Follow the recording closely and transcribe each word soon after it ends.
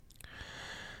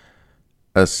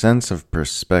A sense of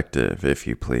perspective, if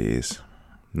you please.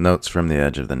 Notes from the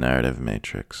edge of the narrative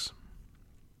matrix.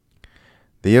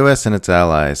 The U.S. and its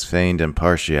allies feigned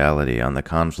impartiality on the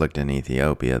conflict in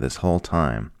Ethiopia this whole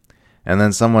time, and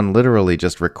then someone literally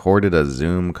just recorded a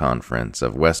Zoom conference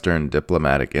of Western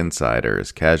diplomatic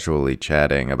insiders casually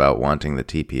chatting about wanting the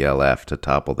TPLF to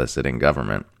topple the sitting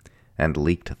government, and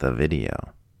leaked the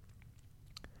video.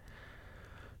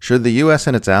 Should the U.S.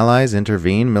 and its allies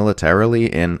intervene militarily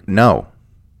in... No.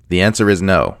 The answer is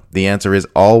no. The answer is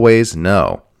always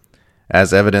no,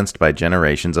 as evidenced by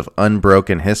generations of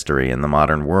unbroken history in the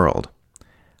modern world.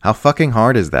 How fucking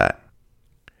hard is that?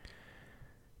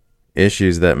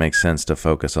 Issues that make sense to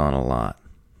focus on a lot.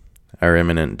 Our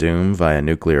imminent doom via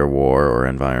nuclear war or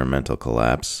environmental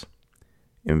collapse.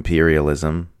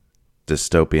 Imperialism.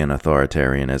 Dystopian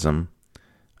authoritarianism.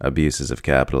 Abuses of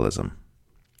capitalism.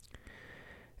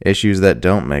 Issues that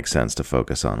don't make sense to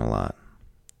focus on a lot.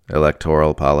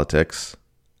 Electoral politics,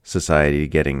 society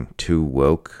getting too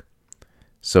woke,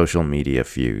 social media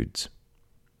feuds.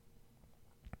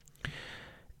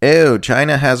 Ew,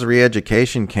 China has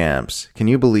re-education camps. Can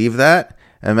you believe that?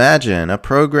 Imagine a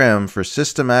program for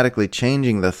systematically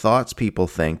changing the thoughts people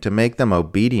think to make them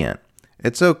obedient.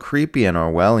 It's so creepy and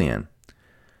Orwellian.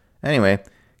 Anyway,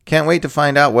 can't wait to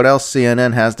find out what else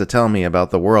CNN has to tell me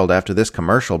about the world after this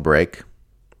commercial break.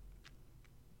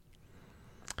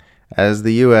 As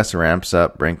the U.S. ramps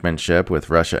up brinkmanship with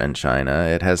Russia and China,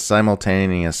 it has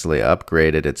simultaneously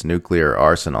upgraded its nuclear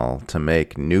arsenal to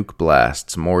make nuke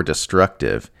blasts more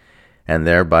destructive and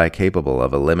thereby capable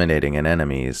of eliminating an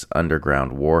enemy's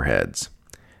underground warheads.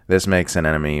 This makes an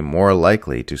enemy more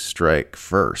likely to strike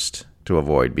first to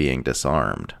avoid being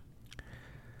disarmed.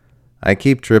 I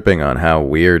keep tripping on how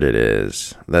weird it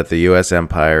is that the U.S.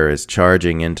 empire is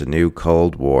charging into new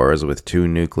Cold Wars with two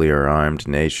nuclear-armed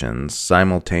nations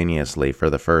simultaneously for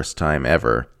the first time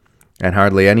ever, and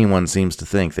hardly anyone seems to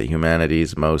think that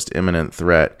humanity's most imminent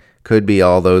threat could be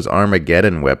all those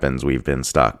Armageddon weapons we've been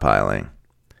stockpiling.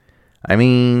 I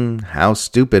mean, how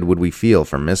stupid would we feel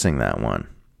for missing that one?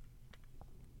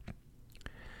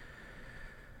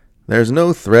 There's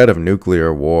no threat of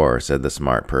nuclear war, said the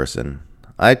smart person.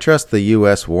 I trust the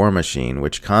U.S. war machine,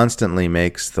 which constantly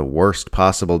makes the worst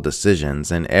possible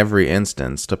decisions in every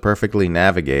instance to perfectly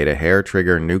navigate a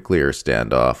hair-trigger nuclear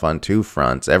standoff on two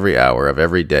fronts every hour of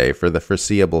every day for the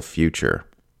foreseeable future.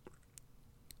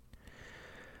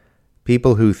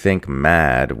 People who think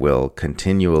MAD will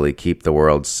continually keep the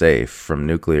world safe from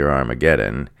nuclear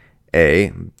Armageddon,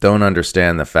 A, don't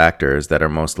understand the factors that are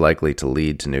most likely to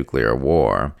lead to nuclear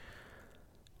war,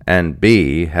 and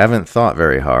B, haven't thought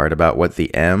very hard about what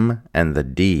the M and the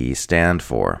D stand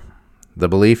for. The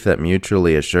belief that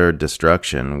mutually assured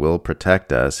destruction will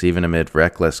protect us even amid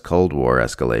reckless Cold War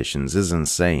escalations is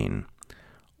insane.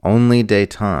 Only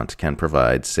détente can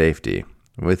provide safety,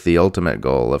 with the ultimate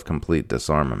goal of complete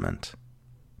disarmament.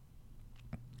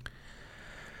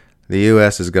 The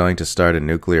U.S. is going to start a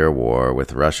nuclear war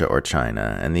with Russia or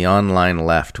China, and the online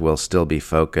left will still be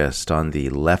focused on the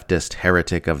leftist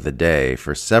heretic of the day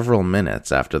for several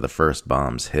minutes after the first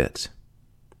bombs hit.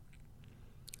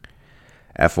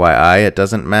 FYI, it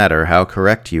doesn't matter how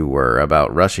correct you were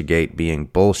about Russiagate being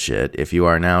bullshit if you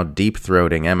are now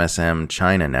deep-throating MSM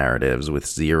China narratives with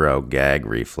zero gag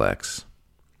reflex.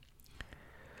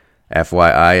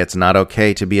 FYI, it's not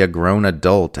okay to be a grown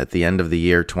adult at the end of the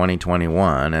year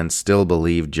 2021 and still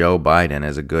believe Joe Biden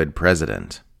is a good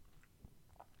president.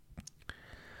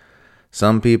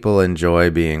 Some people enjoy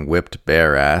being whipped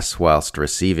bare-ass whilst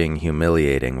receiving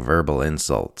humiliating verbal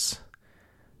insults.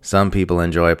 Some people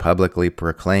enjoy publicly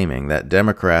proclaiming that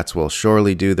Democrats will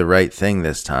surely do the right thing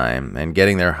this time and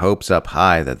getting their hopes up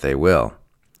high that they will.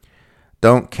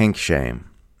 Don't kink shame.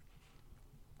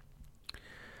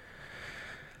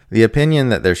 The opinion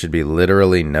that there should be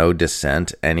literally no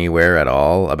dissent anywhere at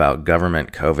all about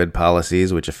government COVID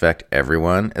policies which affect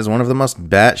everyone is one of the most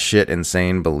batshit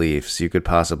insane beliefs you could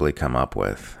possibly come up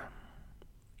with.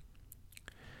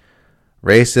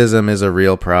 Racism is a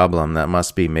real problem that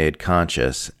must be made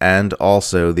conscious, and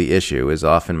also the issue is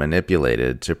often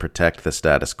manipulated to protect the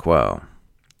status quo.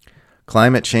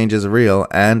 Climate change is real,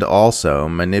 and also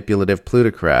manipulative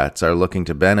plutocrats are looking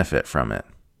to benefit from it.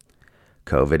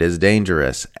 COVID is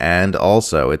dangerous, and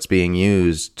also it's being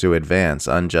used to advance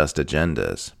unjust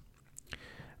agendas.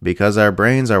 Because our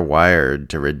brains are wired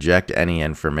to reject any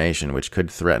information which could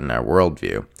threaten our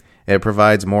worldview, it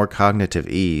provides more cognitive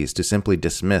ease to simply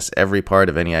dismiss every part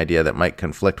of any idea that might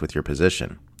conflict with your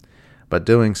position. But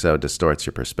doing so distorts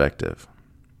your perspective.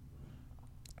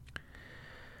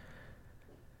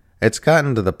 It's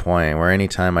gotten to the point where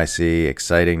anytime I see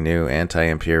exciting new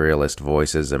anti-imperialist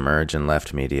voices emerge in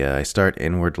left media, I start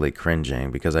inwardly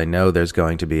cringing because I know there's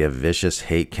going to be a vicious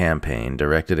hate campaign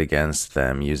directed against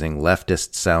them using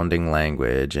leftist-sounding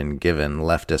language and given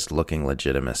leftist-looking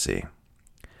legitimacy.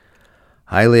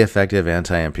 Highly effective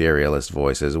anti-imperialist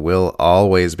voices will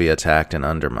always be attacked and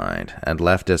undermined, and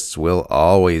leftists will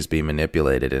always be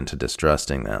manipulated into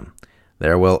distrusting them.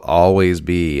 There will always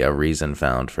be a reason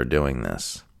found for doing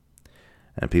this.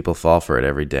 And people fall for it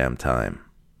every damn time.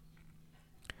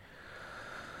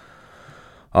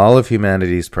 All of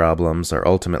humanity's problems are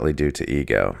ultimately due to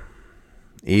ego.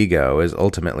 Ego is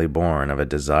ultimately born of a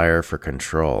desire for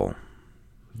control.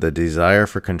 The desire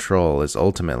for control is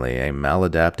ultimately a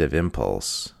maladaptive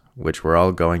impulse, which we're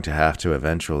all going to have to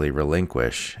eventually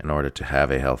relinquish in order to have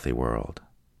a healthy world.